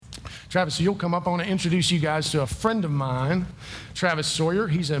Travis, you'll come up. I want to introduce you guys to a friend of mine, Travis Sawyer.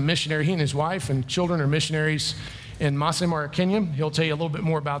 He's a missionary. He and his wife and children are missionaries in Masai Mara, Kenya. He'll tell you a little bit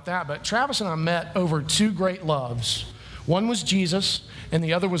more about that. But Travis and I met over two great loves. One was Jesus, and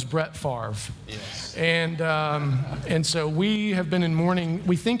the other was Brett Favre. Yes. And so we have been in mourning.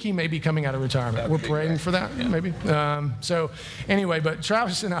 We think he may be coming out of retirement. We're praying for that, maybe. So anyway, but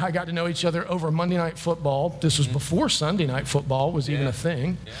Travis and I got to know each other over Monday Night Football. This was before Sunday Night Football was even a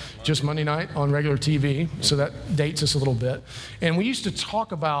thing, just Monday night on regular TV. So that dates us a little bit. And we used to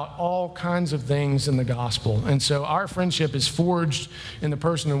talk about all kinds of things in the gospel. And so our friendship is forged in the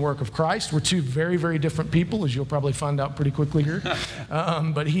person and work of Christ. We're two very, very different people, as you'll probably find out pretty quickly here.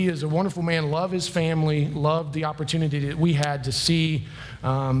 But he is a wonderful man, loved his family, loved the opportunity that we had to see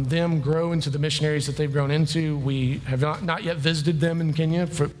them grow into the missionaries that they've grown into. We have not yet visited them in Kenya.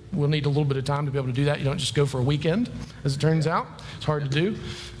 We'll need a little bit of time to be able to do that. You don't just go for a weekend, as it turns out. It's hard to do.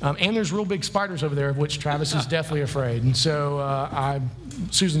 And there's real big spiders over there, of which Travis is deathly afraid. And so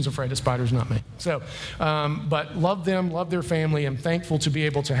Susan's afraid of spiders, not me. So, but love them, love their family. I'm thankful to be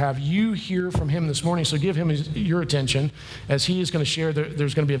able to have you hear from him this morning. So give him your attention as he is going to share.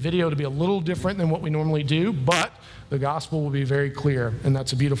 There's going to be a video to be a little different than what we normally do, but the gospel will be very clear, and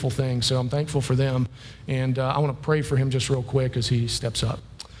that's a beautiful thing. So I'm thankful for them. And I want to pray for him just real quick as he steps up.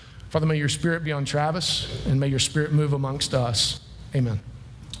 Father, may your spirit be on Travis, and may your spirit move amongst us. Amen.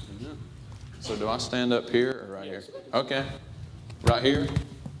 So do I stand up here or right here? Okay. Right here?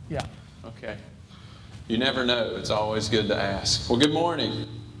 Yeah. Okay. You never know. It's always good to ask. Well, good morning.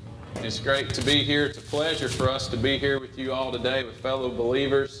 It's great to be here. It's a pleasure for us to be here with you all today with fellow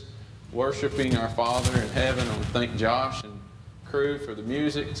believers, worshiping our Father in heaven. I want to thank Josh and crew for the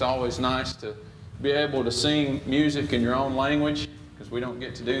music. It's always nice to be able to sing music in your own language, because we don't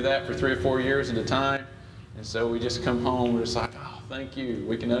get to do that for 3 or 4 years at a time. And so we just come home, we're just like, oh, thank you.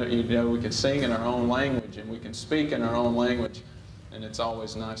 We can, we can sing in our own language, and we can speak in our own language. And it's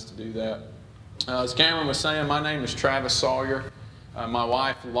always nice to do that. As Cameron was saying, my name is Travis Sawyer. My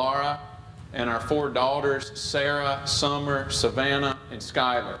wife, Laura, and our 4 daughters, Sarah, Summer, Savannah, and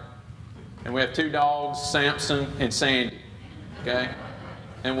Skylar. And we have 2 dogs, Samson and Sandy. Okay?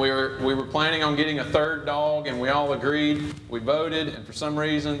 And we were planning on getting a 3rd dog, and we all agreed. We voted, and for some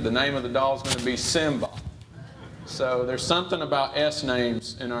reason, the name of the dog is going to be Simba. So there's something about S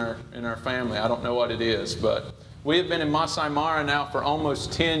names in our family. I don't know what it is, but we have been in Masai Mara now for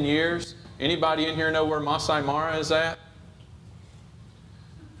almost 10 years. Anybody in here know where Masai Mara is at?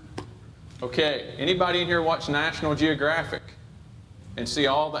 Okay. Anybody in here watch National Geographic and see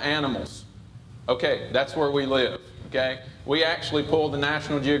all the animals? Okay, that's where we live. Okay? We actually pull the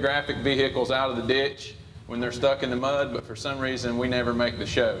National Geographic vehicles out of the ditch when they're stuck in the mud, but for some reason we never make the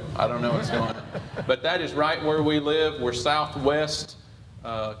show. I don't know what's going on. But that is right where we live. We're southwest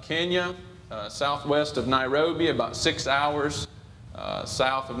Kenya, southwest of Nairobi, about 6 hours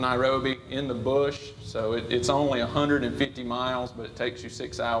south of Nairobi in the bush. So it's only 150 miles, but it takes you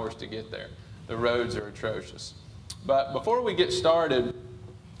 6 hours to get there. The roads are atrocious. But before we get started,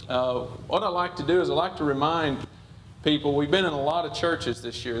 what I like to do is I like to remind people, we've been in a lot of churches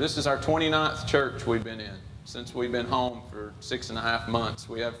this year. This is our 29th church we've been in since we've been home for 6.5 months.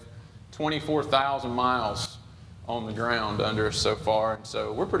 We have 24,000 miles on the ground under us so far, and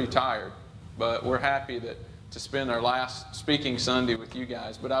so we're pretty tired, but we're happy to spend our last speaking Sunday with you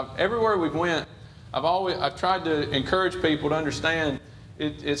guys. But everywhere we've went, I've tried to encourage people to understand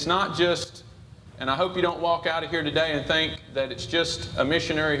it's not just, and I hope you don't walk out of here today and think that it's just a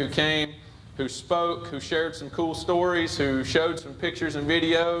missionary who came, who spoke, who shared some cool stories, who showed some pictures and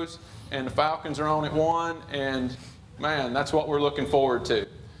videos, and the Falcons are on at 1, and man, that's what we're looking forward to.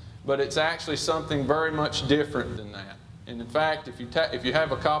 But it's actually something very much different than that. And in fact, if you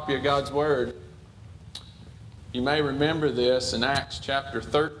have a copy of God's Word, you may remember this in Acts chapter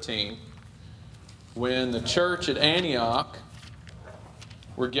 13, when the church at Antioch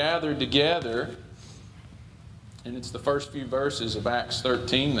were gathered together, and it's the first few verses of Acts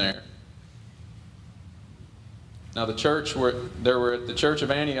 13 there. Now at the church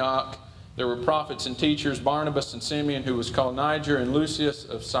of Antioch, there were prophets and teachers, Barnabas and Simeon, who was called Niger, and Lucius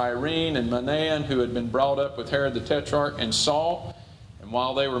of Cyrene, and Manaen, who had been brought up with Herod the Tetrarch, and Saul. And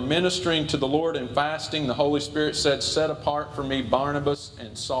while they were ministering to the Lord and fasting, the Holy Spirit said, "Set apart for me Barnabas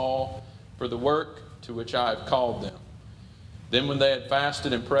and Saul for the work to which I have called them." Then when they had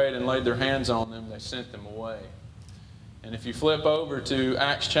fasted and prayed and laid their hands on them, they sent them away. And if you flip over to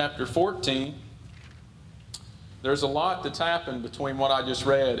Acts chapter 14, there's a lot that's happened between what I just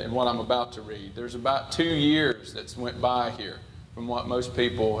read and what I'm about to read. There's about 2 years that's went by here from what most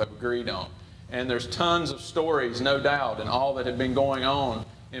people have agreed on. And there's tons of stories, no doubt, and all that have been going on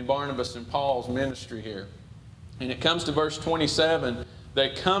in Barnabas and Paul's ministry here. And it comes to verse 27, they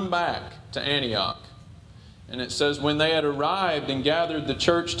come back to Antioch. And it says, when they had arrived and gathered the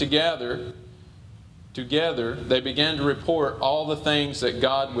church together, they began to report all the things that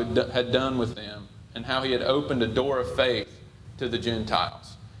God had done with them and how He had opened a door of faith to the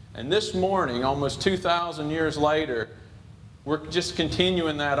Gentiles. And this morning, almost 2,000 years later, we're just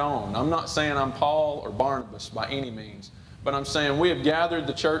continuing that on. I'm not saying I'm Paul or Barnabas by any means, but I'm saying we have gathered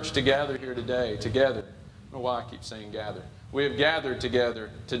the church together here today, together. I don't know why I keep saying gather. We have gathered together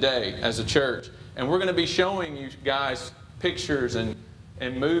today as a church, and we're going to be showing you guys pictures and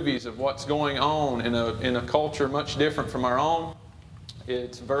movies of what's going on in a culture much different from our own.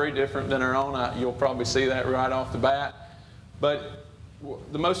 It's very different than our own. You'll probably see that right off the bat. But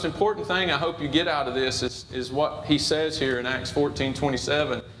the most important thing I hope you get out of this is what he says here in Acts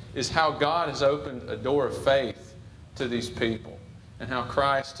 14:27, is how God has opened a door of faith to these people and how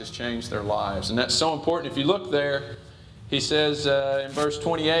Christ has changed their lives. And that's so important. If you look there, he says in verse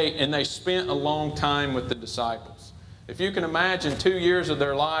 28, and they spent a long time with the disciples. If you can imagine 2 years of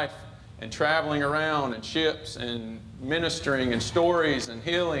their life and traveling around in ships and ministering and stories and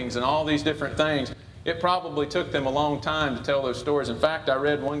healings and all these different things, it probably took them a long time to tell those stories. In fact, I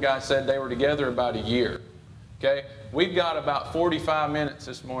read one guy said they were together about a year. Okay? We've got about 45 minutes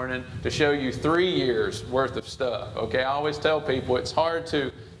this morning to show you 3 years worth of stuff. Okay? I always tell people it's hard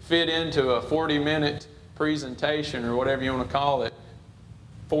to fit into a 40-minute presentation or whatever you want to call it,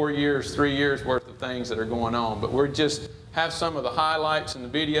 4 years, 3 years worth of things that are going on. But we're just have some of the highlights in the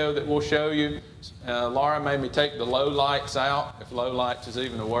video that we'll show you. Laura made me take the low lights out, if low lights is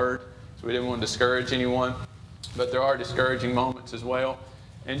even a word. So we didn't want to discourage anyone. But there are discouraging moments as well.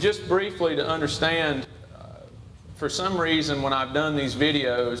 And just briefly to understand, for some reason when I've done these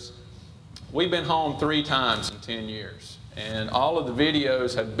videos, we've been home 3 times in 10 years. And all of the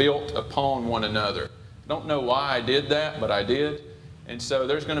videos have built upon one another. I don't know why I did that, but I did. And so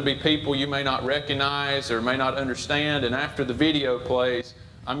there's going to be people you may not recognize or may not understand. And after the video plays,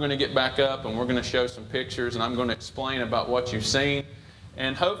 I'm going to get back up and we're going to show some pictures and I'm going to explain about what you've seen.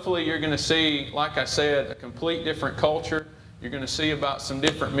 And hopefully you're going to see, like I said, a complete different culture. You're going to see about some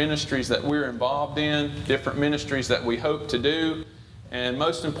different ministries that we're involved in, different ministries that we hope to do. And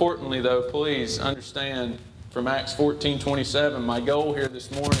most importantly, though, please understand from Acts 14:27, my goal here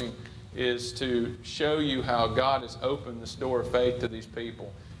this morning is to show you how God has opened this door of faith to these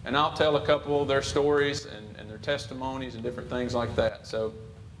people. And I'll tell a couple of their stories and their testimonies and different things like that. So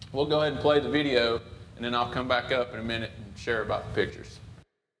we'll go ahead and play the video, and then I'll come back up in a minute and share about the pictures.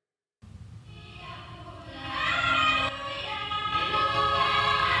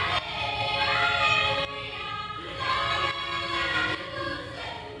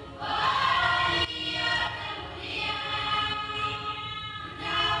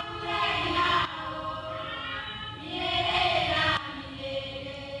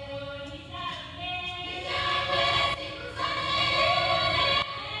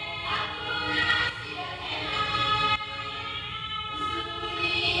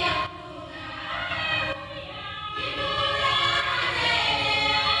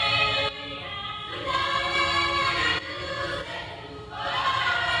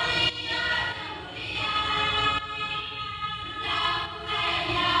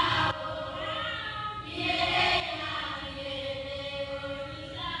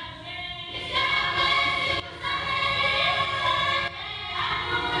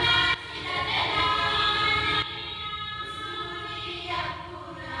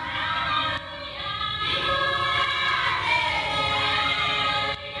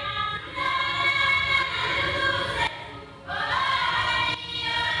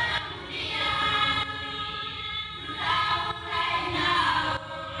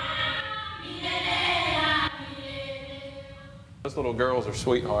 Those little girls are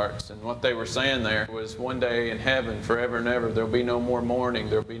sweethearts, and what they were saying there was one day in heaven, forever and ever, there'll be no more mourning,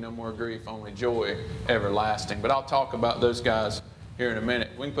 there'll be no more grief, only joy everlasting. But I'll talk about those guys here in a minute.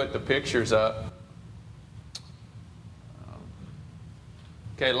 We can put the pictures up.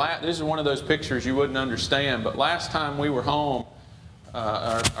 Okay, this is one of those pictures you wouldn't understand, but last time we were home,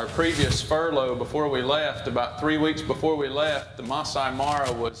 our previous furlough before we left, about 3 weeks before we left, the Masai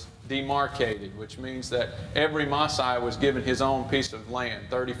Mara was demarcated, which means that every Maasai was given his own piece of land,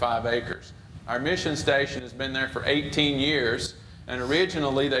 35 acres. Our mission station has been there for 18 years, and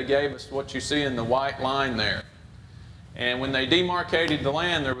originally they gave us what you see in the white line there. And when they demarcated the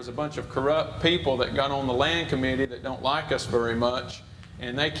land, there was a bunch of corrupt people that got on the land committee that don't like us very much,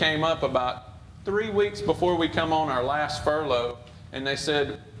 and they came up about 3 weeks before we come on our last furlough, and they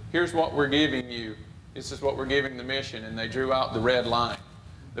said, here's what we're giving you. This is what we're giving the mission, and they drew out the red line.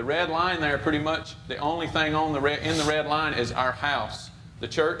 The red line there, pretty much the only thing in the red line is our house. The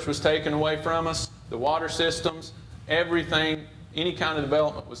church was taken away from us. The water systems, everything, any kind of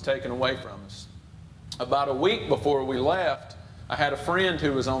development was taken away from us. About a week before we left, I had a friend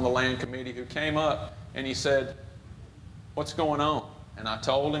who was on the land committee who came up and he said, "What's going on?" And I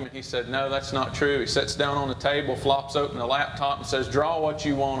told him, and he said, "No, that's not true." He sits down on the table, flops open the laptop and says, "Draw what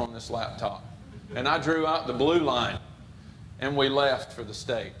you want on this laptop." And I drew out the blue line, and we left for the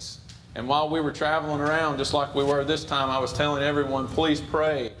States. And while we were traveling around, just like we were this time, I was telling everyone, please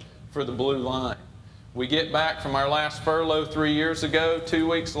pray for the blue line. We get back from our last furlough 3 years ago. 2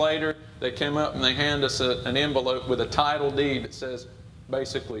 weeks later, they came up and they hand us an envelope with a title deed that says,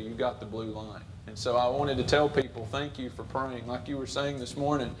 basically, you got the blue line. And so I wanted to tell people, thank you for praying. Like you were saying this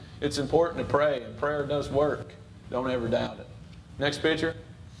morning, it's important to pray, and prayer does work. Don't ever doubt it. Next picture.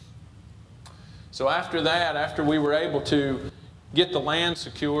 So after that, after we were able to get the land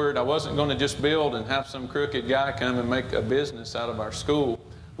secured, I wasn't going to just build and have some crooked guy come and make a business out of our school.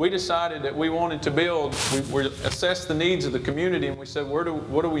 We decided that we wanted to build, we assessed the needs of the community, and we said, what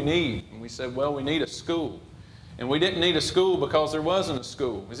do we need? And we said, well, we need a school. And we didn't need a school because there wasn't a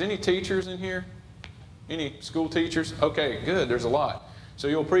school. Is any teachers in here? Any school teachers? Okay, good, there's a lot. So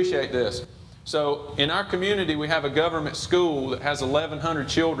you'll appreciate this. So in our community, we have a government school that has 1,100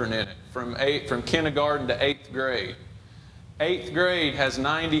 children in it, from kindergarten to 8th grade. 8th grade has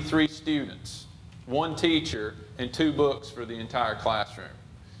 93 students, 1 teacher, and 2 books for the entire classroom.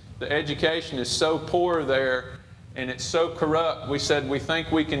 The education is so poor there, and it's so corrupt, we said we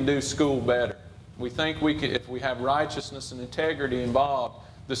think we can do school better. We think we can, if we have righteousness and integrity involved,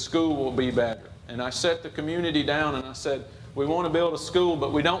 the school will be better. And I set the community down and I said, we want to build a school,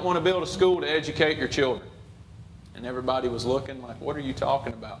 but we don't want to build a school to educate your children. And everybody was looking like, what are you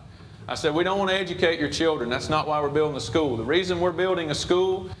talking about? I said, we don't want to educate your children. That's not why we're building a school. The reason we're building a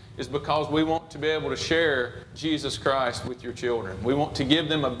school is because we want to be able to share Jesus Christ with your children. We want to give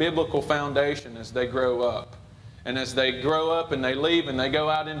them a biblical foundation as they grow up. And as they grow up and they leave and they go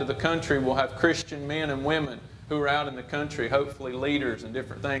out into the country, we'll have Christian men and women who are out in the country, hopefully leaders and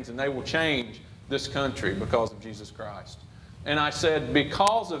different things, and they will change this country because of Jesus Christ. And I said,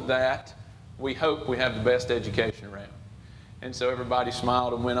 because of that, we hope we have the best education around. And so everybody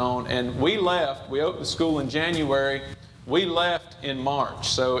smiled and went on. And we left. We opened the school in January. We left in March.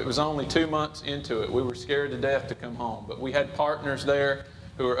 So it was only 2 months into it. We were scared to death to come home. But we had partners there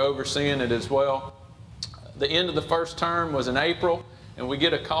who were overseeing it as well. The end of the first term was in April. And we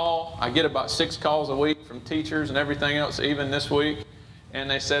get a call. I get about 6 calls a week from teachers and everything else, even this week. And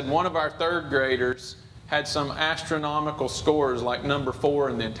they said one of our 3rd graders had some astronomical scores, like number 4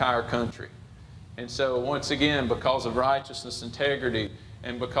 in the entire country. And so once again, because of righteousness, integrity,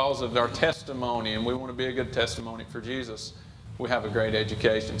 and because of our testimony, and we want to be a good testimony for Jesus, we have a great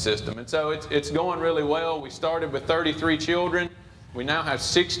education system. And so it's going really well. We started with 33 children. We now have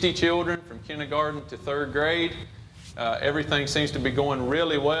 60 children from kindergarten to 3rd grade. Everything seems to be going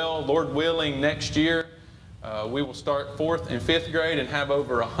really well. Lord willing, next year we will start 4th and 5th grade and have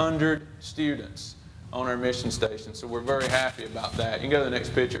over 100 students on our mission station. So we're very happy about that. You can go to the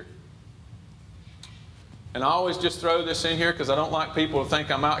next picture. And I always just throw this in here because I don't like people to think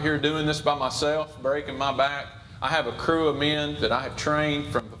I'm out here doing this by myself, breaking my back. I have a crew of men that I have trained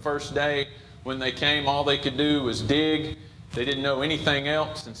from the first day. When they came, all they could do was dig. They didn't know anything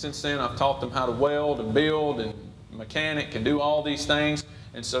else. And since then, I've taught them how to weld and build and mechanic and do all these things.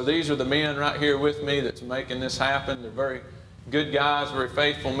 And so these are the men right here with me that's making this happen. They're very good guys, very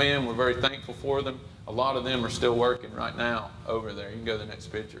faithful men. We're very thankful for them. A lot of them are still working right now over there. You can go to the next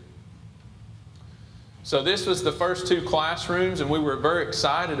picture. So this was the first 2 classrooms, and we were very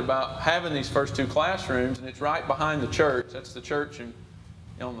excited about having these first 2 classrooms, and it's right behind the church. That's the church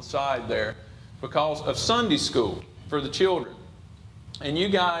on the side there, because of Sunday school for the children. And you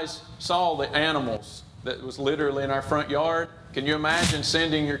guys saw the animals that was literally in our front yard. Can you imagine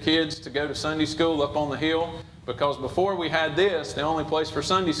sending your kids to go to Sunday school up on the hill? Because before we had this, the only place for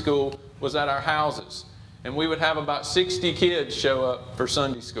Sunday school was at our houses. And we would have about 60 kids show up for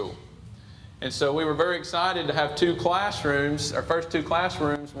Sunday school. And so we were very excited to have 2 classrooms. Our first 2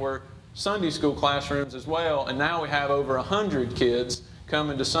 classrooms were Sunday school classrooms as well. And now we have over 100 kids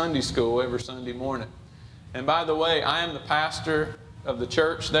coming to Sunday school every Sunday morning. And by the way, I am the pastor of the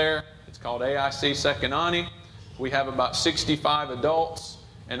church there. It's called AIC Sekinani. We have about 65 adults.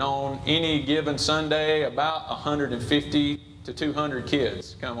 And on any given Sunday, about 150 to 200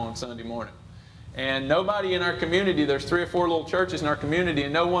 kids come on Sunday morning. And nobody in our community, there's 3 or 4 little churches in our community,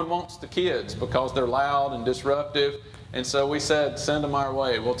 and no one wants the kids because they're loud and disruptive. And so we said, send them our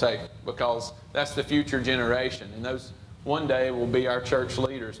way, we'll take it, because that's the future generation. And those one day will be our church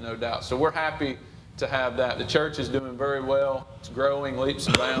leaders, no doubt. So we're happy to have that. The church is doing very well. It's growing leaps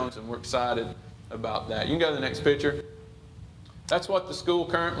and bounds, and we're excited about that. You can go to the next picture. That's what the school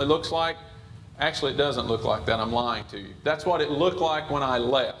currently looks like. Actually, it doesn't look like that. I'm lying to you. That's what it looked like when I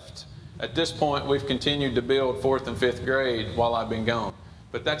left. At this point, we've continued to build 4th and 5th grade while I've been gone.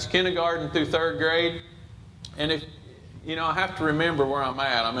 But that's kindergarten through 3rd grade. And if, I have to remember where I'm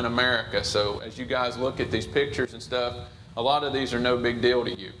at. I'm in America. So as you guys look at these pictures and stuff, a lot of these are no big deal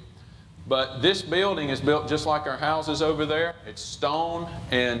to you. But this building is built just like our houses over there. It's stone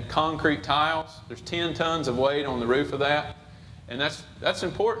and concrete tiles. There's 10 tons of weight on the roof of that. And that's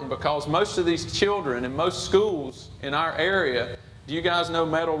important because most of these children in most schools in our area, do you guys know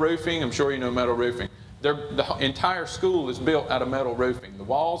metal roofing? I'm sure you know metal roofing. The entire school is built out of metal roofing. The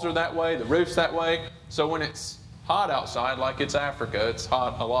walls are that way, the roof's that way. So when it's hot outside, like it's Africa, it's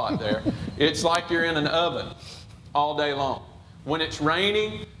hot a lot there, it's like you're in an oven all day long. When it's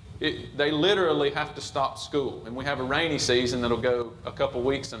raining, they literally have to stop school. And we have a rainy season that'll go a couple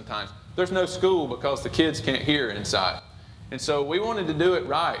weeks sometimes. There's no school because the kids can't hear inside. And so we wanted to do it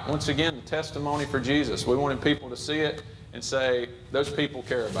right. Once again, the testimony for Jesus. We wanted people to see it and say, those people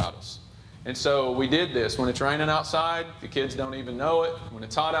care about us. And so we did this. When it's raining outside, the kids don't even know it. When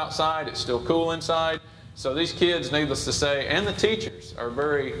it's hot outside, it's still cool inside. So these kids, needless to say, and the teachers are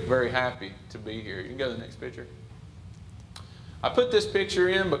very, very happy to be here. You can go to the next picture. I put this picture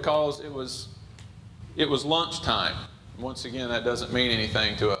in because it was lunchtime. Once again, that doesn't mean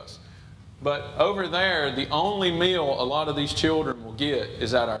anything to us. But over there, the only meal a lot of these children will get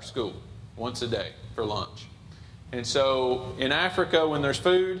is at our school, once a day for lunch. And so in Africa, when there's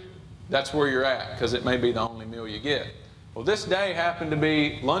food, that's where you're at, because it may be the only meal you get. Well, this day happened to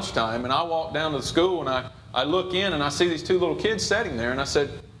be lunchtime, and I walked down to the school, and I look in, and I see these 2 little kids sitting there, and I said,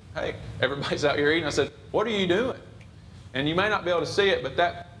 hey, everybody's out here eating. I said, what are you doing? And you may not be able to see it, but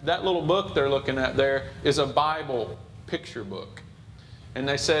that little book they're looking at there is a Bible picture book. And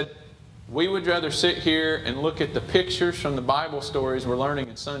they said, we would rather sit here and look at the pictures from the Bible stories we're learning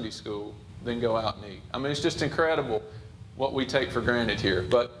in Sunday school than go out and eat. I mean, it's just incredible what we take for granted here.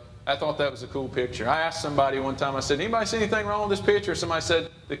 But I thought that was a cool picture. I asked somebody one time, I said, anybody see anything wrong with this picture? Somebody said,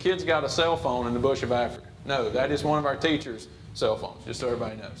 the kid's got a cell phone in the bush of Africa. No, that is one of our teachers' cell phones, just so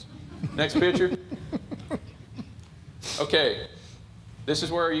everybody knows. Next picture. Okay, this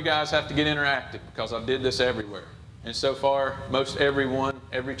is where you guys have to get interactive because I did this everywhere. And so far,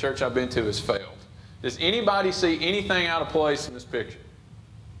 every church I've been to has failed. Does anybody see anything out of place in this picture?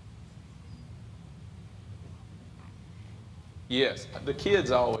 Yes, the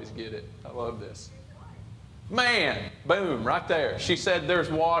kids always get it. I love this. Man, boom, right there. She said there's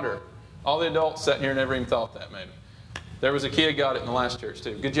water. All the adults sitting here never even thought that maybe. There was a kid got it in the last church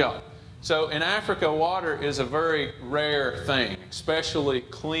too. Good job. So in Africa, water is a very rare thing, especially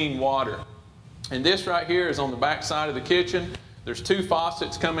clean water. And this right here is on the back side of the kitchen. There's 2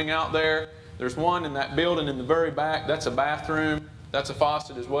 faucets coming out there. There's one in that building in the very back. That's a bathroom. That's a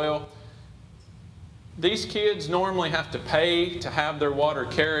faucet as well. These kids normally have to pay to have their water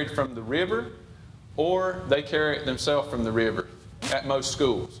carried from the river, or they carry it themselves from the river at most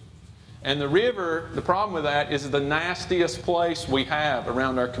schools. And the river, the problem with that is the nastiest place we have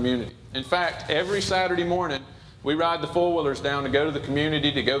around our community. In fact, every Saturday morning, we ride the four-wheelers down to go to the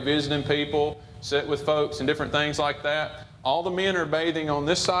community, to go visiting people, sit with folks and different things like that. All the men are bathing on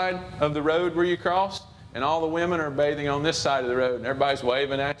this side of the road where you cross, and all the women are bathing on this side of the road. And everybody's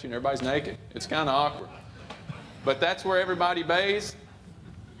waving at you, and everybody's naked. It's kind of awkward. But that's where everybody bathes,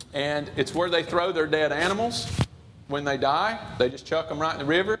 and it's where they throw their dead animals when they die. They just chuck them right in the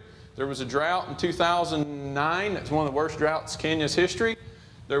river. There was a drought in 2009. It's one of the worst droughts in Kenya's history.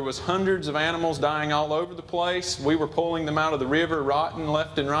 There was hundreds of animals dying all over the place. We were pulling them out of the river, rotting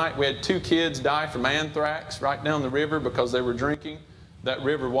left and right. We had 2 kids die from anthrax right down the river because they were drinking that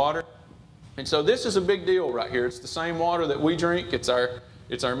river water. And so this is a big deal right here. It's the same water that we drink. It's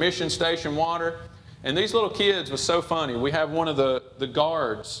our mission station water. And these little kids was so funny. We have one of the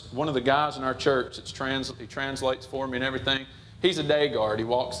guards, one of the guys in our church he translates for me and everything. He's a day guard. He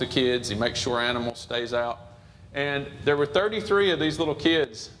walks the kids. He makes sure animals stays out. And there were 33 of these little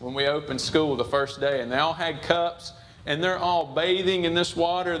kids when we opened school the first day, and they all had cups, and they're all bathing in this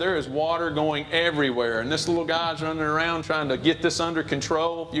water. There is water going everywhere, and this little guy's running around trying to get this under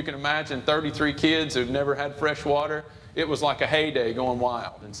control. You can imagine 33 kids who've never had fresh water. It was like a heyday going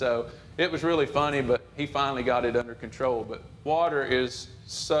wild, and so it was really funny, but he finally got it under control. But water is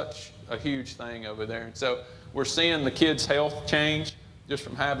such a huge thing over there, and so we're seeing the kids' health change just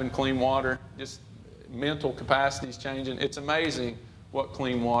from having clean water, just mental capacities changing. It's amazing what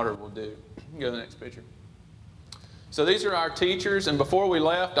clean water will do. You can go to the next picture. So these are our teachers, and before we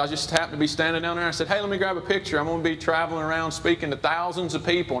left, I just happened to be standing down there. I said, hey, let me grab a picture. I'm going to be traveling around speaking to thousands of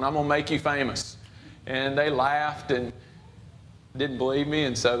people, and I'm going to make you famous. And they laughed and didn't believe me,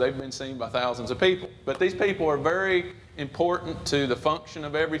 and so they've been seen by thousands of people. But these people are very important to the function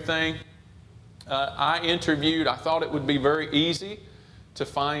of everything. I thought it would be very easy to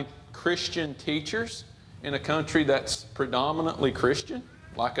find Christian teachers in a country that's predominantly Christian,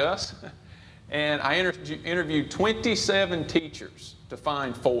 like us. And I interviewed 27 teachers to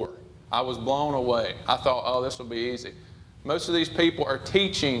find 4. I was blown away. I thought, oh, this will be easy. Most of these people are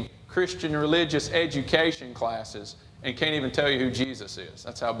teaching Christian religious education classes and can't even tell you who Jesus is.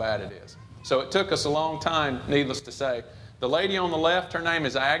 That's how bad it is. So it took us a long time, needless to say. The lady on the left, her name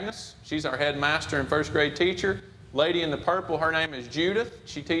is Agnes. She's our headmaster and first grade teacher. Lady in the purple, her name is Judith.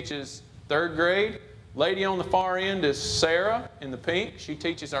 She teaches 3rd grade. Lady on the far end is Sarah in the pink. She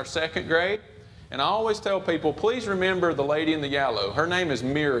teaches our 2nd grade. And I always tell people, please remember the lady in the yellow. Her name is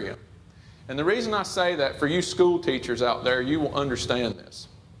Miriam. And the reason I say that, for you school teachers out there, you will understand this.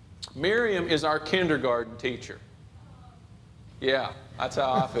 Miriam is our kindergarten teacher. Yeah, that's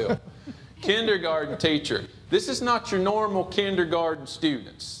how I feel. Kindergarten teacher. This is not your normal kindergarten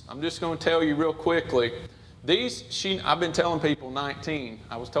students. I'm just going to tell you real quickly. I've been telling people 19.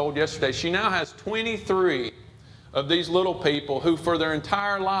 I was told yesterday, she now has 23 of these little people who for their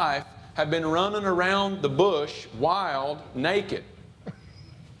entire life have been running around the bush wild, naked,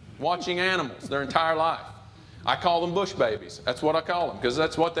 watching animals their entire life. I call them bush babies. That's what I call them, because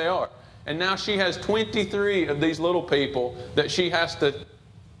that's what they are. And now she has 23 of these little people that she has to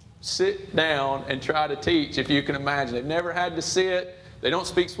sit down and try to teach, if you can imagine. They've never had to sit. They don't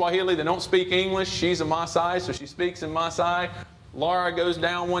speak Swahili. They don't speak English. She's a Maasai, so she speaks in Maasai. Laura goes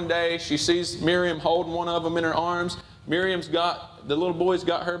down one day. She sees Miriam holding one of them in her arms. The little boy's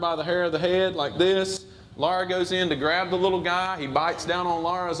got her by the hair of the head like this. Laura goes in to grab the little guy. He bites down on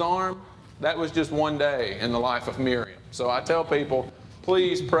Laura's arm. That was just one day in the life of Miriam. So I tell people,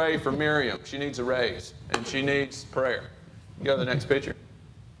 please pray for Miriam. She needs a raise, and she needs prayer. Go to the next picture.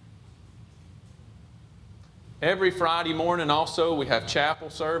 Every Friday morning also we have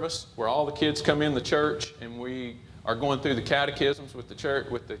chapel service where all the kids come in the church, and we are going through the catechisms with the church,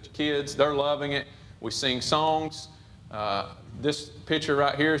 with the kids. They're loving it. We sing songs. This picture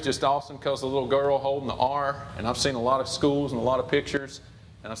right here is just awesome because the little girl holding the R, and I've seen a lot of schools and a lot of pictures,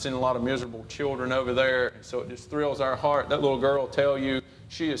 and I've seen a lot of miserable children over there, and so it just thrills our heart. That little girl will tell you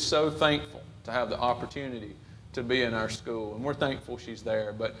she is so thankful to have the opportunity to be in our school, and we're thankful she's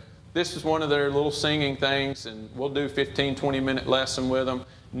there. But this is one of their little singing things, and we'll do 15, 20-minute lesson with them.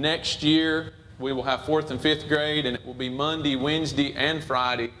 Next year, we will have 4th and 5th grade, and it will be Monday, Wednesday, and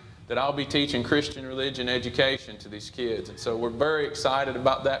Friday that I'll be teaching Christian religion education to these kids. And so we're very excited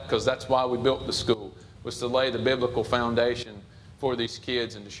about that, because that's why we built the school, was to lay the biblical foundation for these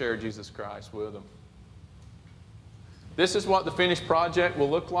kids and to share Jesus Christ with them. This is what the finished project will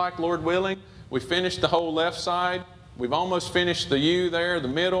look like, Lord willing. We finished the whole left side. We've almost finished the U there, the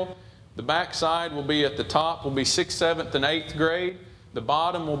middle. The back side will be at the top, will be 6th, 7th, and 8th grade. The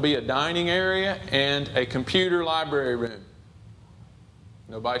bottom will be a dining area and a computer library room.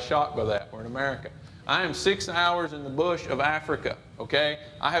 Nobody's shocked by that. We're in America. I am 6 hours in the bush of Africa, okay?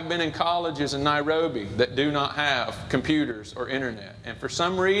 I have been in colleges in Nairobi that do not have computers or internet. And for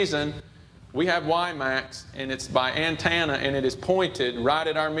some reason, we have WiMAX, and it's by antenna, and it is pointed right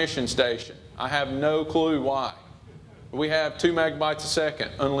at our mission station. I have no clue why. We have 2 megabytes a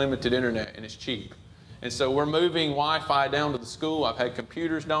second, unlimited internet, and it's cheap. And so we're moving Wi-Fi down to the school. I've had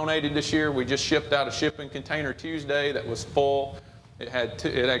computers donated this year. We just shipped out a shipping container Tuesday that was full. It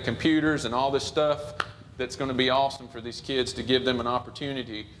had computers and all this stuff that's going to be awesome for these kids, to give them an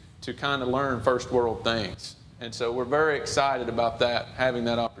opportunity to kind of learn first world things. And so we're very excited about that, having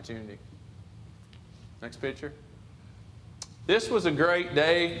that opportunity. Next picture. This was a great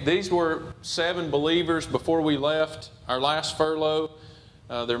day. These were 7 believers before we left our last furlough.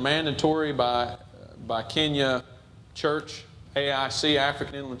 They're mandatory by Kenya Church, AIC,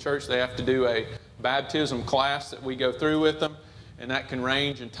 African Inland Church. They have to do a baptism class that we go through with them. And that can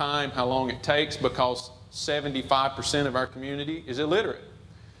range in time, how long it takes, because 75% of our community is illiterate.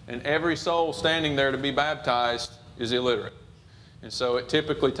 And every soul standing there to be baptized is illiterate. And so it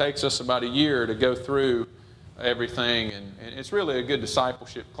typically takes us about a year to go through everything. And it's really a good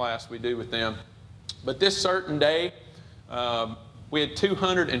discipleship class we do with them. But this certain day, we had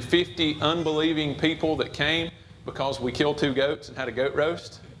 250 unbelieving people that came because we killed 2 goats and had a goat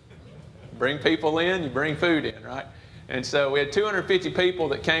roast. Bring people in, you bring food in, right? And so we had 250 people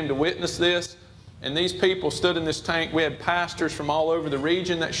that came to witness this. And these people stood in this tank. We had pastors from all over the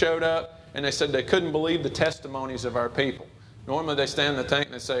region that showed up. and they said they couldn't believe the testimonies of our people. Normally they stand in the tank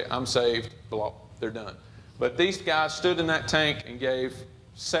and they say, I'm saved, blah, they're done. But these guys stood in that tank and gave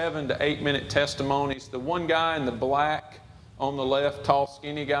 7 to 8 minute testimonies. The one guy in the black on the left, tall,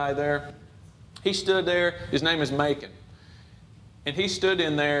 skinny guy there, he stood there. His name is Macon. And he stood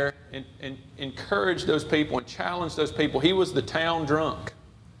in there and encouraged those people and challenged those people. He was the town drunk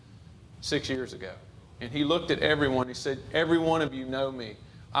 6 years ago. And he looked at everyone. He said, every one of you know me.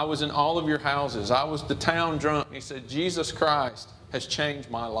 I was in all of your houses. I was the town drunk. And he said, Jesus Christ has changed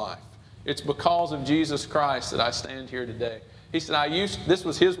my life. It's because of Jesus Christ that I stand here today. He said, this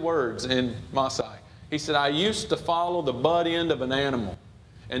was his words in Maasai. He said, I used to follow the butt end of an animal,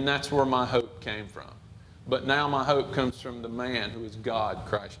 and that's where my hope came from. But now my hope comes from the man who is God,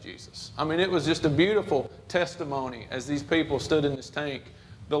 Christ Jesus. I mean, it was just a beautiful testimony as these people stood in this tank.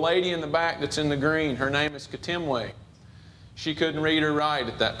 The lady in the back that's in the green, her name is Katimwe. She couldn't read or write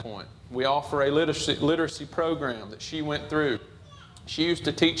at that point. We offer a literacy program that she went through. She used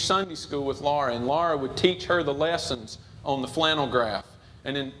to teach Sunday school with Laura, and Laura would teach her the lessons on the flannel graph.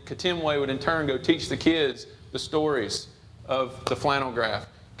 And then Katimwe would in turn go teach the kids the stories of the flannel graph.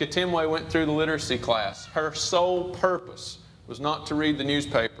 Katimwe went through the literacy class. Her sole purpose was not to read the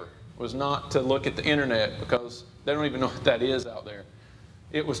newspaper, was not to look at the internet, because they don't even know what that is out there.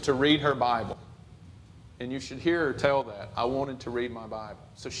 It was to read her Bible. And you should hear her tell that. I wanted to read my Bible.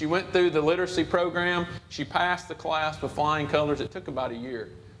 So she went through the literacy program. She passed the class with flying colors. It took about a year.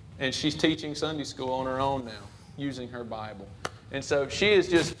 And she's teaching Sunday school on her own now, using her Bible. And so she's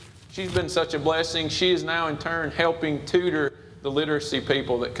been such a blessing. She is now in turn helping tutor the literacy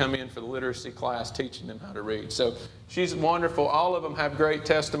people that come in for the literacy class, teaching them how to read. So she's wonderful. All of them have great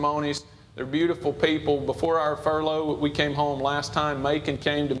testimonies. They're beautiful people. Before our furlough, we came home last time, Macon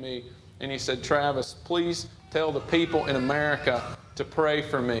came to me and he said, Travis, please tell the people in America to pray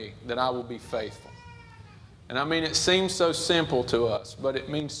for me that I will be faithful. And I mean, it seems so simple to us, but it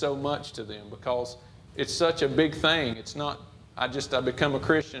means so much to them because it's such a big thing. It's not, I become a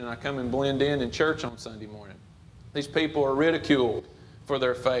Christian and I come and blend in church on Sunday morning. These people are ridiculed for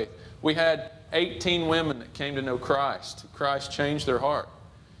their faith. We had 18 women that came to know Christ. Christ changed their heart,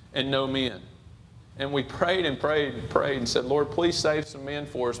 and no men. And we prayed and prayed and prayed and said, Lord, please save some men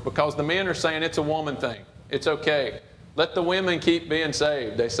for us, because the men are saying it's a woman thing. It's okay. Let the women keep being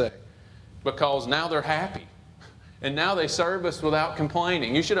saved, they say, because now they're happy. And now they serve us without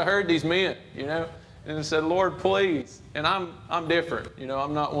complaining. You should have heard these men, you know. And they said, Lord, please. And I'm different. You know,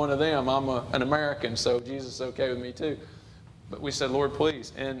 I'm not one of them. I'm an American, so Jesus is okay with me too. But we said, Lord,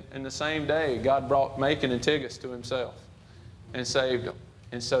 please. And in the same day, God brought Macon and Tigas to himself and saved them.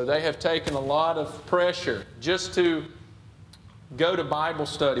 And so they have taken a lot of pressure just to go to Bible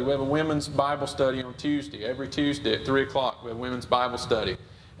study. We have a women's Bible study on Tuesday. Every Tuesday at 3 o'clock, we have women's Bible study.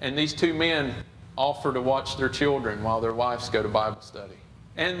 And these two men offer to watch their children while their wives go to Bible study.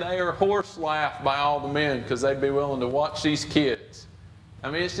 And they are horse laughed by all the men because they'd be willing to watch these kids. I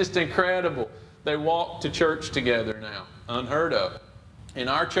mean, it's just incredible. They walk to church together now, unheard of. In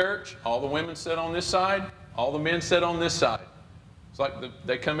our church, all the women sit on this side, all the men sit on this side. It's like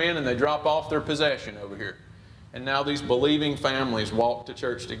they come in and they drop off their possession over here. And now these believing families walk to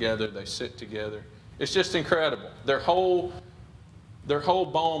church together, they sit together. It's just incredible. Their whole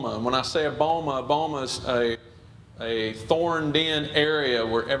boma, and when I say a boma is a thorned-in area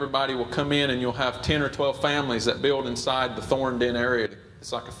where everybody will come in and you'll have 10 or 12 families that build inside the thorned-in area.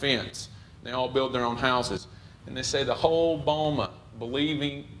 It's like a fence. They all build their own houses. And they say the whole boma,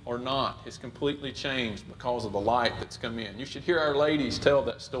 believing or not, has completely changed because of the light that's come in. You should hear our ladies tell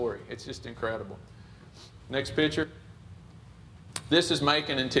that story. It's just incredible. Next picture. This is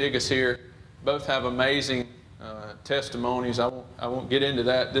Macon and Tigas here. Both have amazing testimonies. I won't get into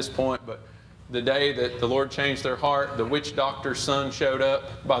that at this point, but the day that the Lord changed their heart, the witch doctor's son showed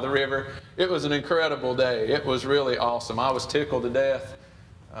up by the river. It was an incredible day. It was really awesome. I was tickled to death.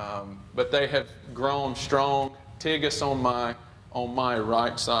 But they have grown strong. Tigas on my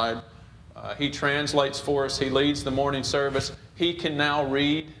right side. He translates for us. He leads the morning service. He can now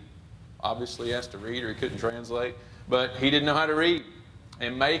read. Obviously, he has to read or he couldn't translate. But he didn't know how to read.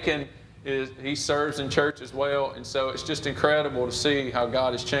 And Macon, he serves in church as well. And so it's just incredible to see how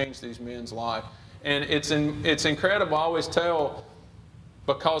God has changed these men's life. And it's incredible. I always tell,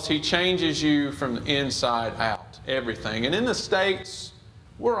 because he changes you from the inside out, everything. And in the States,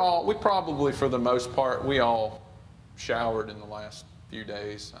 we probably, for the most part, we all showered in the last few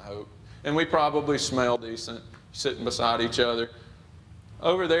days, I hope. And we probably smell decent, sitting beside each other.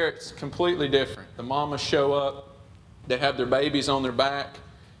 Over there, it's completely different. The mamas show up. They have their babies on their back.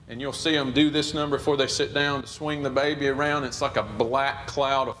 And you'll see them do this number before they sit down to swing the baby around. It's like a black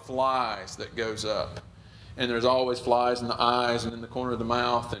cloud of flies that goes up. And there's always flies in the eyes and in the corner of the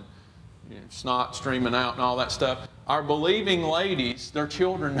mouth and snot streaming out and all that stuff. Our believing ladies, their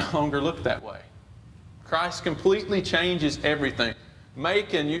children no longer look that way. Christ completely changes everything.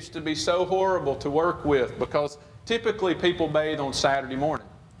 Macon used to be so horrible to work with because typically people bathe on Saturday morning,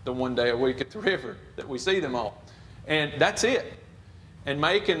 the one day a week at the river that we see them all. And that's it. And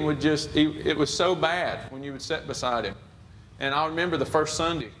Macon would it was so bad when you would sit beside him. And I remember the first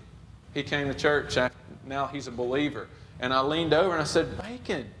Sunday he came to church, now he's a believer. And I leaned over and I said,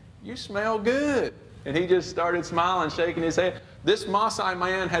 Macon, you smell good. And he just started smiling, shaking his head. This Maasai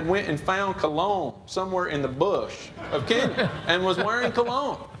man had went and found cologne somewhere in the bush of Kenya and was wearing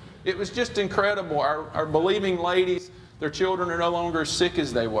cologne. It was just incredible. Our believing ladies, their children are no longer as sick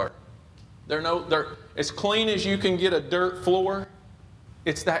as they were. They're as clean as you can get a dirt floor.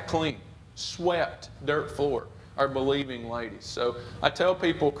 It's that clean. Swept dirt floor. Our believing ladies. So I tell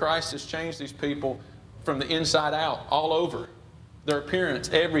people Christ has changed these people from the inside out, all over. Their appearance,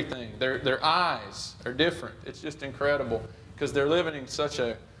 everything. Their eyes are different. It's just incredible because they're living in such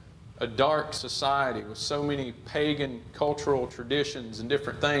a dark society with so many pagan cultural traditions and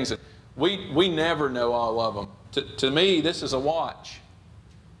different things. That we never know all of them. To me, this is a watch.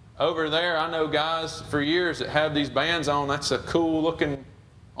 Over there, I know guys for years that have these bands on. That's a cool looking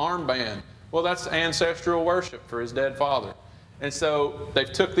armband. Well, that's ancestral worship for his dead father. And so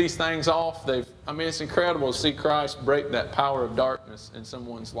they've took these things off. It's incredible to see Christ break that power of darkness in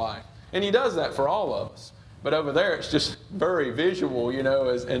someone's life. And he does that for all of us. But over there, it's just very visual,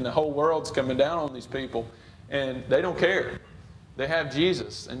 and the whole world's coming down on these people. And they don't care. They have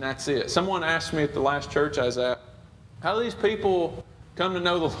Jesus, and that's it. Someone asked me at the last church I was at, how do these people come to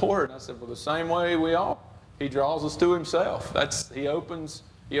know the Lord? And I said, well, the same way we all. He draws us to himself. He opens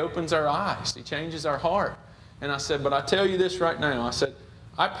our eyes. He changes our heart. And I said, but I tell you this right now. I said,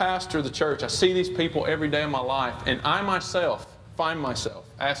 I pastor the church. I see these people every day of my life. And I myself find myself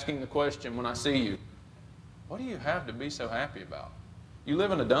asking the question when I see you, what do you have to be so happy about? You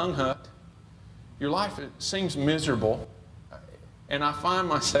live in a dung hut. Your life seems miserable. And I find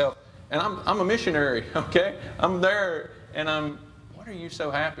myself, and I'm a missionary, okay? I'm there, and what are you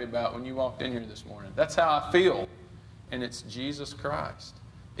so happy about when you walked in here this morning? That's how I feel. And it's Jesus Christ.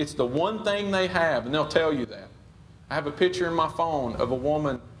 It's the one thing they have, and they'll tell you that. I have a picture in my phone of a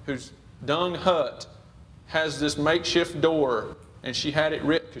woman whose dung hut has this makeshift door, and she had it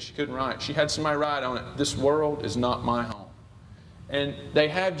written because she couldn't write. She had somebody write on it, "This world is not my home." And they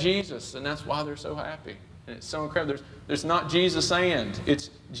have Jesus, and that's why they're so happy. And it's so incredible. There's not Jesus and, it's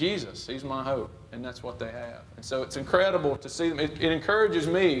Jesus. He's my hope, and that's what they have. And so it's incredible to see them. It encourages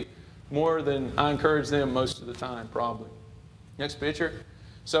me more than I encourage them most of the time, probably. Next picture.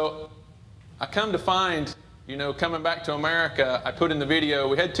 So I come to find, coming back to America, I put in the video,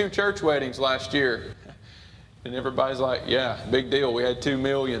 we had 2 church weddings last year. And everybody's like, yeah, big deal. We had 2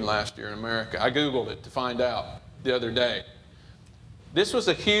 million last year in America. I Googled it to find out the other day. This was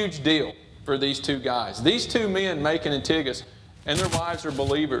a huge deal for these 2 guys. These 2 men, Macon and Tigus, and their wives are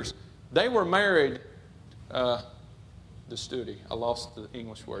believers. They were married, I lost the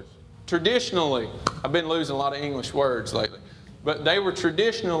English word. Traditionally, I've been losing a lot of English words lately. But they were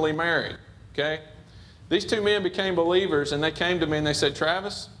traditionally married, okay? These 2 men became believers, and they came to me and they said,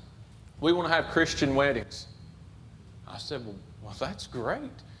 Travis, we want to have Christian weddings. I said, well, that's great.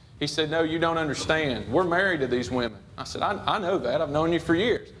 He said, no, you don't understand. We're married to these women. I said, I know that. I've known you for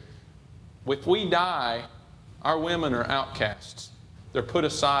years. If we die, our women are outcasts. They're put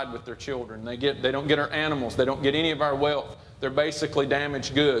aside with their children. They don't get our animals. They don't get any of our wealth. They're basically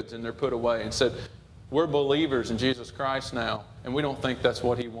damaged goods, and they're put away. And said, we're believers in Jesus Christ now, and we don't think that's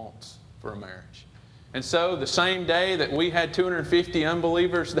what He wants for a marriage. And so the same day that we had 250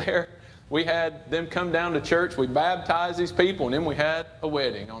 unbelievers there, we had them come down to church. We baptized these people, and then we had a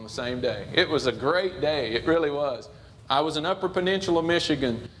wedding on the same day. It was a great day. It really was. I was in Upper Peninsula,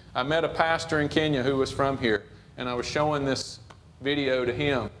 Michigan. I met a pastor in Kenya who was from here, and I was showing this video to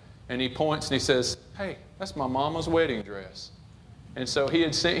him, and he points and he says, hey, that's my mama's wedding dress. And so he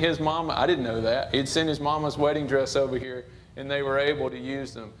had sent his mama, I didn't know that, he'd sent his mama's wedding dress over here, and they were able to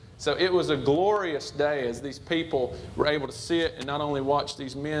use them. So it was a glorious day as these people were able to sit and not only watch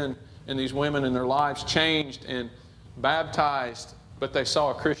these men and these women and their lives changed and baptized, but they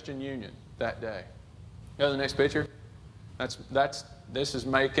saw a Christian union that day. Go to the next picture. This is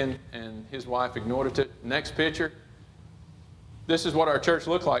Macon and his wife ignored it. Next picture. This is what our church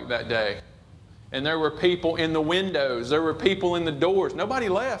looked like that day. And there were people in the windows. There were people in the doors. Nobody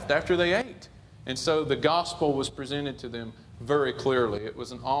left after they ate. And so the gospel was presented to them very clearly. It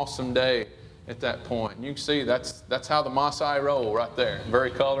was an awesome day at that point. And you can see that's how the Maasai roll right there.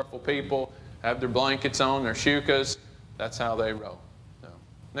 Very colorful people, have their blankets on, their shukas. That's how they roll. So,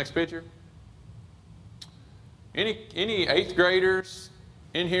 next picture. Any 8th graders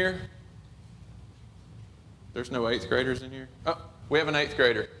in here? There's no 8th graders in here? Oh, we have an 8th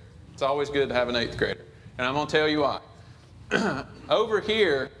grader. It's always good to have an 8th grader. And I'm going to tell you why. Over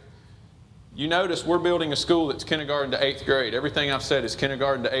here, you notice we're building a school that's kindergarten to 8th grade. Everything I've said is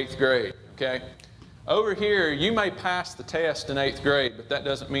kindergarten to 8th grade, okay? Over here, you may pass the test in 8th grade, but that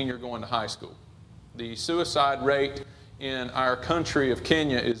doesn't mean you're going to high school. The suicide rate in our country of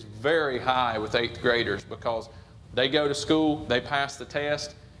Kenya is very high with 8th graders because they go to school, they pass the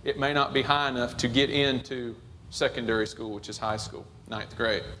test. It may not be high enough to get into secondary school, which is high school, 9th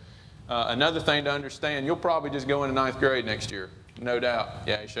grade. Another thing to understand, you'll probably just go into 9th grade next year, no doubt.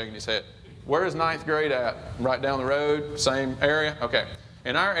 Yeah, he's shaking his head. Where is 9th grade at? Right down the road, same area? Okay.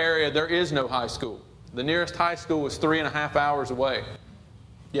 In our area, there is no high school. The nearest high school is 3.5 hours away.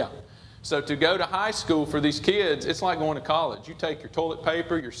 Yeah. So to go to high school for these kids, it's like going to college. You take your toilet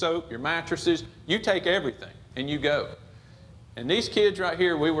paper, your soap, your mattresses, you take everything, and you go. And these kids right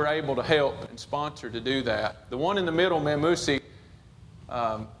here, we were able to help and sponsor to do that. The one in the middle, Mamusi,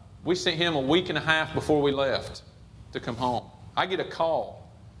 we sent him a week and a half before we left to come home. I get a call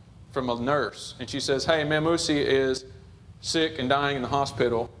from a nurse, and she says, hey, Mamusi is sick and dying in the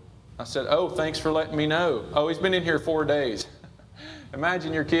hospital. I said, oh, thanks for letting me know. Oh, he's been in here 4 days.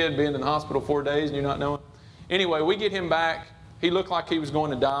 Imagine your kid being in the hospital 4 days and you not knowing. Anyway, we get him back. He looked like he was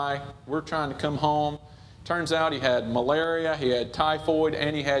going to die. We're trying to come home. Turns out he had malaria, he had typhoid,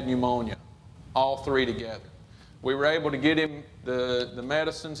 and he had pneumonia, all 3 together. We were able to get him the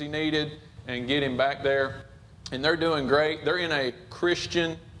medicines he needed and get him back there. And they're doing great. They're in a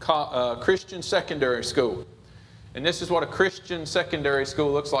Christian secondary school. And this is what a Christian secondary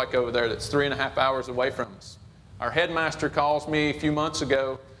school looks like over there that's 3.5 hours away from us. Our headmaster calls me a few months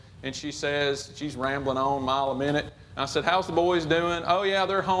ago, and she says, she's rambling on a mile a minute. And I said, how's the boys doing? Oh, yeah,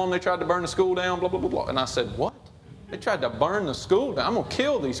 they're home. They tried to burn the school down, blah, blah, blah, blah. And I said, what? They tried to burn the school down? I'm going to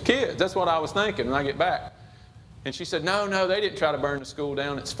kill these kids. That's what I was thinking when I get back. And she said, no, they didn't try to burn the school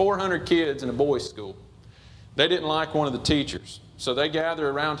down. It's 400 kids in a boys' school. They didn't like one of the teachers. So they gather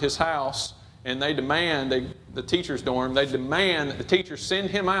around his house, and they demand, the teacher's dorm, they demand that the teacher send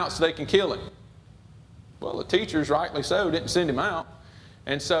him out so they can kill him. Well, the teachers, rightly so, didn't send him out.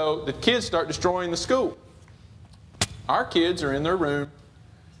 And so the kids start destroying the school. Our kids are in their room,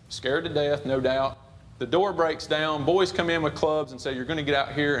 scared to death, no doubt. The door breaks down. Boys come in with clubs and say, you're going to get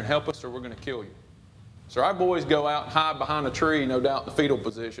out here and help us or we're going to kill you. So our boys go out and hide behind a tree, no doubt in the fetal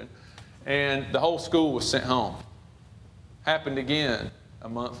position. And the whole school was sent home. Happened again a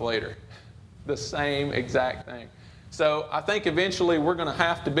month later. The same exact thing. So I think eventually we're going to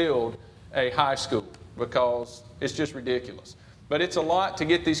have to build a high school because it's just ridiculous. But it's a lot to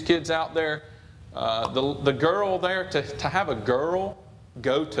get these kids out there. The girl there, to have a girl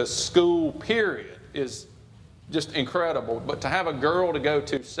go to school, period, is just incredible. But to have a girl to go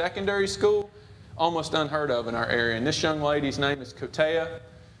to secondary school, almost unheard of in our area. And this young lady's name is Kotea.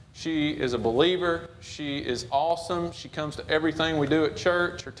 She is a believer. She is awesome. She comes to everything we do at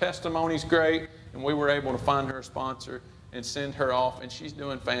church. Her testimony's great. And we were able to find her a sponsor and send her off. And she's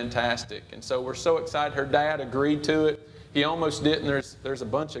doing fantastic. And so we're so excited. Her dad agreed to it. He almost didn't. There's a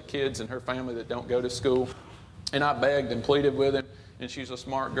bunch of kids in her family that don't go to school. And I begged and pleaded with him. And she's a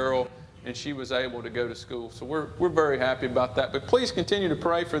smart girl. And she was able to go to school. So we're very happy about that. But please continue to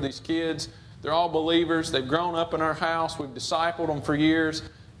pray for these kids. They're all believers. They've grown up in our house. We've discipled them for years.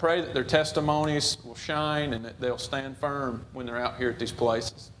 Pray that their testimonies will shine and that they'll stand firm when they're out here at these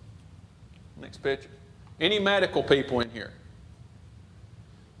places. Next picture. Any medical people in here?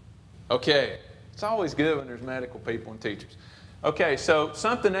 Okay. It's always good when there's medical people and teachers. Okay, so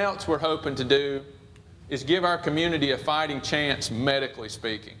something else we're hoping to do is give our community a fighting chance, medically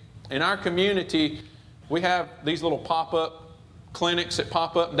speaking. In our community, we have these little pop-up clinics that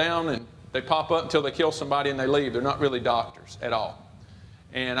pop up and down, and they pop up until they kill somebody and they leave. They're not really doctors at all.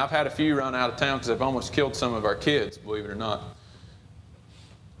 And I've had a few run out of town because they've almost killed some of our kids, believe it or not.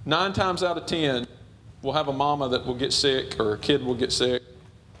 9 times out of 10, we'll have a mama that will get sick or a kid will get sick.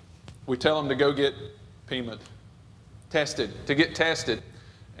 We tell them to go get PEMA tested, to get tested.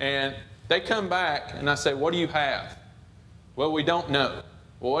 And they come back and I say, what do you have? Well, we don't know.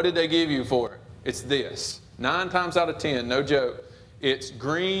 Well, what did they give you for it? It's this. 9 times out of 10, no joke. It's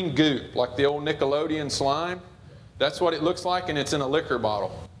green goop, like the old Nickelodeon slime. That's what it looks like, and it's in a liquor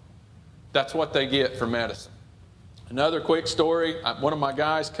bottle. That's what they get for medicine. Another quick story. One of my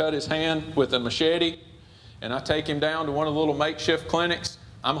guys cut his hand with a machete, And I take him down to one of the little makeshift clinics.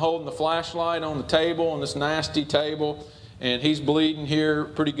 I'm holding the flashlight on the table, on this nasty table, and he's bleeding here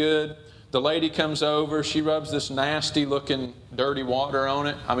pretty good. The lady comes over. She rubs this nasty-looking dirty water on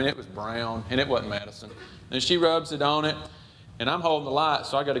it. I mean, it was brown, and it wasn't medicine. And she rubs it on it, and I'm holding the light,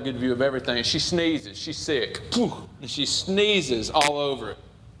 so I got a good view of everything. And she sneezes. She's sick. And she sneezes all over it.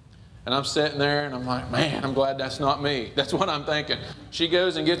 And I'm sitting there, and I'm like, man, I'm glad that's not me. That's what I'm thinking. She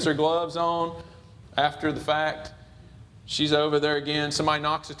goes and gets her gloves on after the fact. She's over there again. Somebody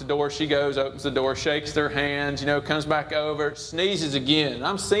knocks at the door. She goes, opens the door, shakes their hands, comes back over, sneezes again.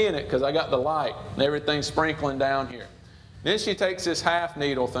 I'm seeing it because I got the light and everything's sprinkling down here. Then she takes this half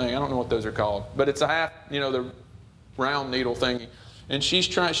needle thing. I don't know what those are called, but it's a half, the round needle thingy. And she's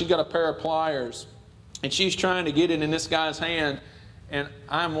got a pair of pliers, and she's trying to get it in this guy's hand. And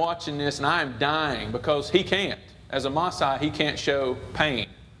I'm watching this, and I'm dying because he can't. As a Maasai, he can't show pain.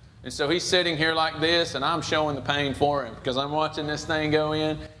 And so he's sitting here like this, and I'm showing the pain for him because I'm watching this thing go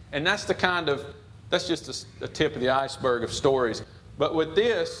in. And that's just a tip of the iceberg of stories. But with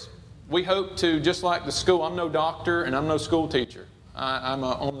this, we hope to, just like the school, I'm no doctor and I'm no school teacher. I'm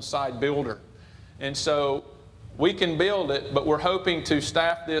a on-the-side builder. And so we can build it, but we're hoping to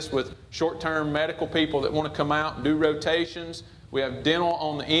staff this with short-term medical people that want to come out and do rotations. We have dental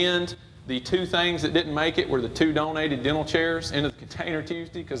on the end. The two things that didn't make it were the 2 donated dental chairs into the container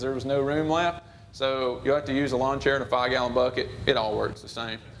Tuesday because there was no room left. So you have to use a lawn chair and a 5-gallon bucket. It all works the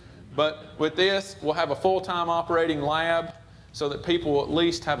same. But with this, we'll have a full-time operating lab so that people will at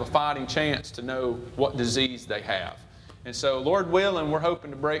least have a fighting chance to know what disease they have. And so, Lord willing, we're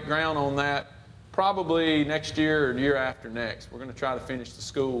hoping to break ground on that probably next year or the year after next. We're going to try to finish the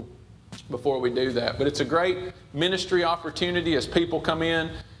school before we do that. But it's a great ministry opportunity as people come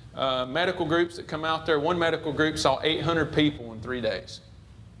in. Medical groups that come out there. One medical group saw 800 people in 3 days.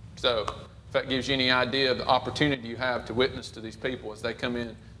 So if that gives you any idea of the opportunity you have to witness to these people as they come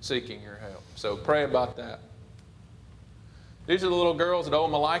in seeking your help. So pray about that. These are the little girls at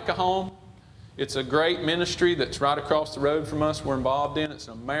Old Malika Home. It's a great ministry that's right across the road from us we're involved in. It's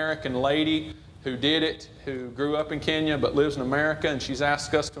an American lady who did it, who grew up in Kenya but lives in America, and she's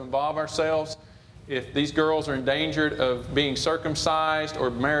asked us to involve ourselves. If these girls are endangered of being circumcised or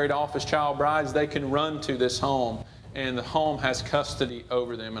married off as child brides, they can run to this home, and the home has custody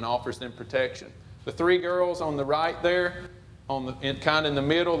over them and offers them protection. The 3 girls on the right there, kind of in the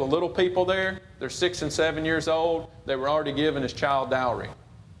middle, the little people there, they're 6 and 7 years old. They were already given as child dowry.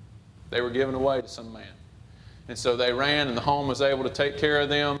 They were given away to some man. And so they ran, and the home was able to take care of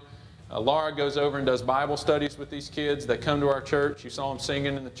them. Laura goes over and does Bible studies with these kids. They come to our church. You saw them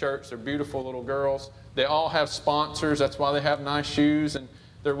singing in the church. They're beautiful little girls. They all have sponsors. That's why they have nice shoes, and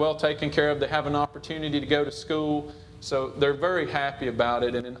they're well taken care of. They have an opportunity to go to school. So they're very happy about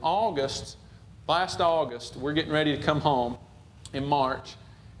it. And in last August, we're getting ready to come home in March,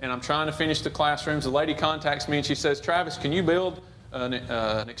 and I'm trying to finish the classrooms. The lady contacts me, and she says, Travis, can you build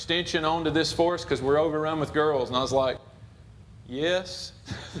an extension onto this for us because we're overrun with girls? And I was like, yes,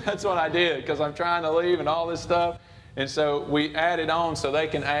 that's what I did because I'm trying to leave and all this stuff. And so we added on so they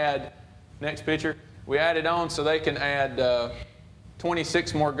can add, next picture, we added on so they can add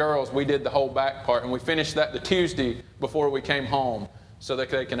 26 more girls. We did the whole back part, and we finished that the Tuesday before we came home so that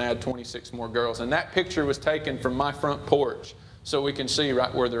they can add 26 more girls. And that picture was taken from my front porch so we can see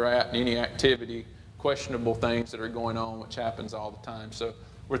right where they're at and any activity, questionable things that are going on, which happens all the time. So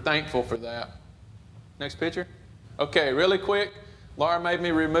we're thankful for that. Next picture. Okay, really quick, Laura made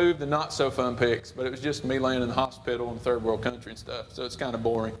me remove the not-so-fun pics, but it was just me laying in the hospital in a third world country and stuff, so it's kind of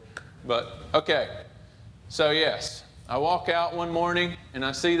boring. But, okay, so yes, I walk out one morning, and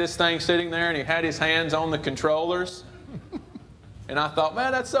I see this thing sitting there, and he had his hands on the controllers. And I thought,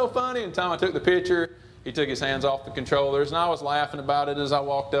 man, that's so funny. And the time I took the picture, he took his hands off the controllers, and I was laughing about it as I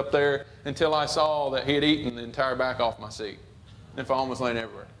walked up there until I saw that he had eaten the entire back off my seat. And foam was laying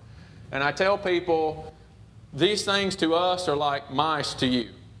everywhere. And I tell people, these things to us are like mice to you.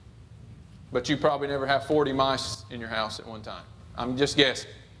 But you probably never have 40 mice in your house at one time. I'm just guessing.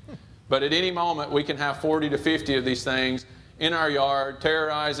 But at any moment, we can have 40 to 50 of these things in our yard,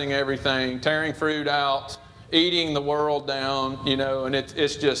 terrorizing everything, tearing fruit out, eating the world down, and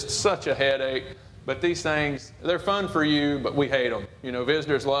it's just such a headache. But these things, they're fun for you, but we hate them.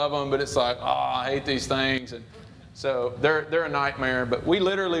 Visitors love them, but it's like, I hate these things. And so they're a nightmare. But we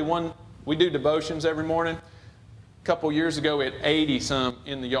do devotions every morning. A couple years ago, we had 80-some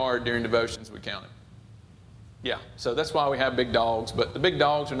in the yard during devotions we counted. Yeah, so that's why we have big dogs. But the big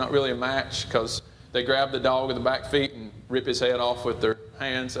dogs are not really a match because they grab the dog with the back feet and rip his head off with their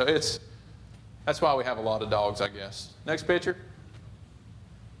hands. So that's why we have a lot of dogs, I guess. Next picture.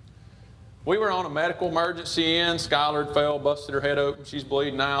 We were on a medical emergency end. Skylar had fell, busted her head open. She's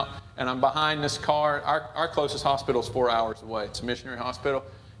bleeding out. And I'm behind this car. Our closest hospital is 4 hours away. It's a missionary hospital.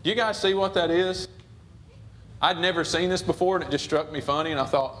 Do you guys see what that is? I'd never seen this before, and it just struck me funny. And I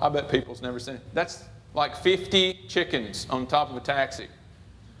thought, I bet people's never seen it. That's like 50 chickens on top of a taxi.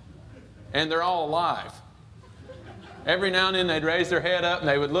 And they're all alive. Every now and then they'd raise their head up and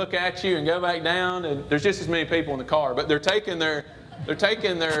they would look at you and go back down. And there's just as many people in the car. But they're taking their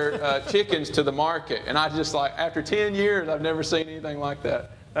chickens to the market. And I just like, after 10 years, I've never seen anything like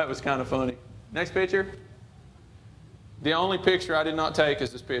that. That was kind of funny. Next picture. The only picture I did not take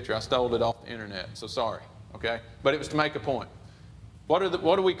is this picture. I stole it off the internet, so sorry. Okay? But it was to make a point. What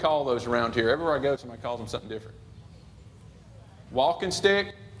do we call those around here? Everywhere I go, somebody calls them something different. Walking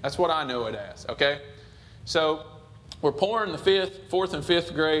stick? That's what I know it as. Okay? So we're pouring the fourth and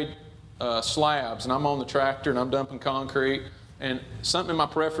fifth grade slabs, and I'm on the tractor and I'm dumping concrete. And something in my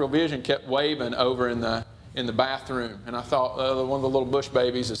peripheral vision kept waving over in the bathroom. And I thought one of the little bush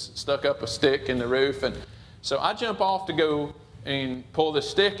babies has stuck up a stick in the roof. And so I jump off to go and pull this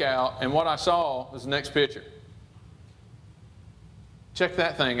stick out. And what I saw was the next picture. Check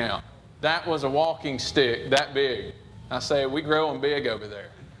that thing out. That was a walking stick that big. I say, we growing big over there.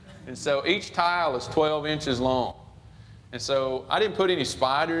 And so each tile is 12 inches long. And so I didn't put any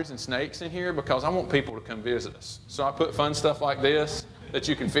spiders and snakes in here because I want people to come visit us. So I put fun stuff like this that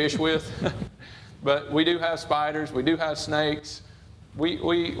you can fish with. But we do have spiders. We do have snakes. We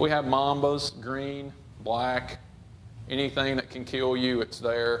have mambas, green, black. Anything that can kill you, it's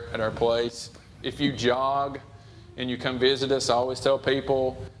there at our place. If you jog and you come visit us, I always tell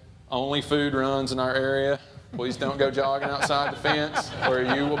people only food runs in our area. Please don't go jogging outside the fence or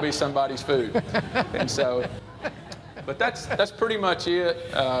you will be somebody's food. And so... But that's pretty much it.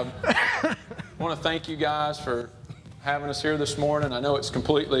 I want to thank you guys for having us here this morning. I know it's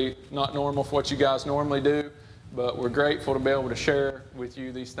completely not normal for what you guys normally do, but we're grateful to be able to share with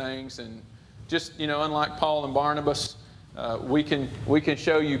you these things. And just, unlike Paul and Barnabas, we can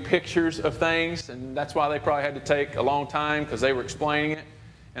show you pictures of things, and that's why they probably had to take a long time because they were explaining it.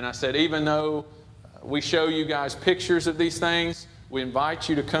 And I said, even though we show you guys pictures of these things, we invite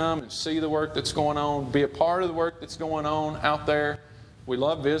you to come and see the work that's going on, be a part of the work that's going on out there. We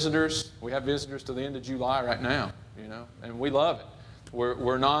love visitors. We have visitors to the end of July right now, and we love it.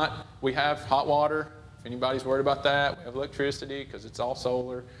 We have hot water, if anybody's worried about that. We have electricity because it's all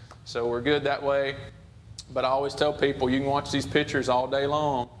solar, so we're good that way. But I always tell people, you can watch these pictures all day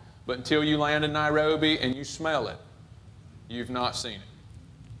long, but until you land in Nairobi and you smell it, you've not seen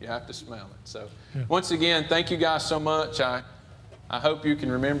it. You have to smell it. So once again, thank you guys so much. I hope you can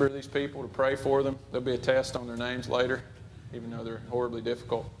remember these people to pray for them. There'll be a test on their names later, even though they're horribly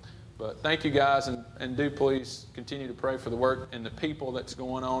difficult. But thank you guys, and do please continue to pray for the work and the people that's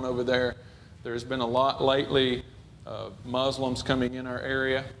going on over there. There's been a lot lately of Muslims coming in our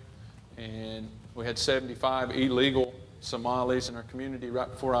area, and we had 75 illegal Somalis in our community right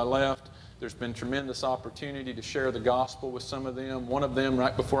before I left. There's been tremendous opportunity to share the gospel with some of them. One of them,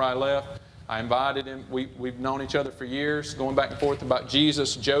 right before I left, I invited him. We've known each other for years, going back and forth about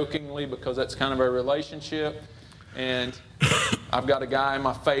Jesus jokingly because that's kind of our relationship. And I've got a guy in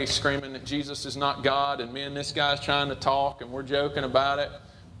my face screaming that Jesus is not God, and me and this guy's trying to talk, and we're joking about it.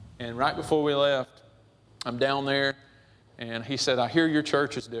 And right before we left, I'm down there, and he said, I hear your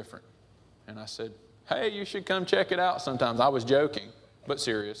church is different. And I said, hey, you should come check it out sometimes. I was joking, but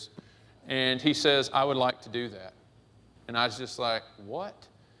serious. And he says, I would like to do that. And I was just like, what?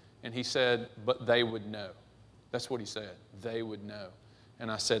 And he said, but they would know. That's what he said. They would know.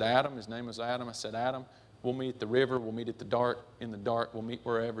 And I said, Adam, his name was Adam. I said, Adam, we'll meet at the river. We'll meet at the dark. In the dark, we'll meet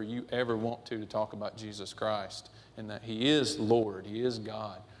wherever you ever want to talk about Jesus Christ and that he is Lord. He is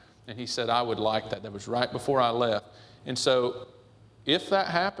God. And he said, I would like that. That was right before I left. And so if that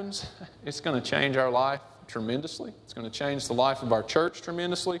happens, it's going to change our life tremendously. It's going to change the life of our church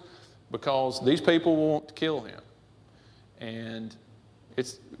tremendously because these people will want to kill him. And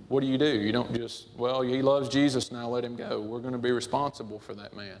what do? You don't just, he loves Jesus, now let him go. We're going to be responsible for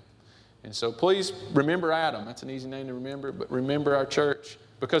that man. And so please remember Adam. That's an easy name to remember, but remember our church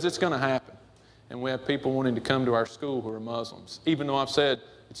because it's going to happen. And we have people wanting to come to our school who are Muslims. Even though I've said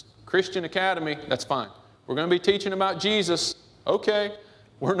it's Christian Academy, that's fine. We're going to be teaching about Jesus. Okay.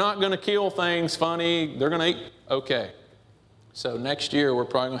 We're not going to kill things funny. They're going to eat. Okay. So next year, we're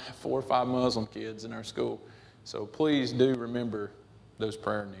probably going to have 4 or 5 Muslim kids in our school. So please do remember those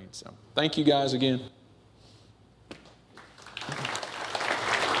prayer needs. So thank you guys again.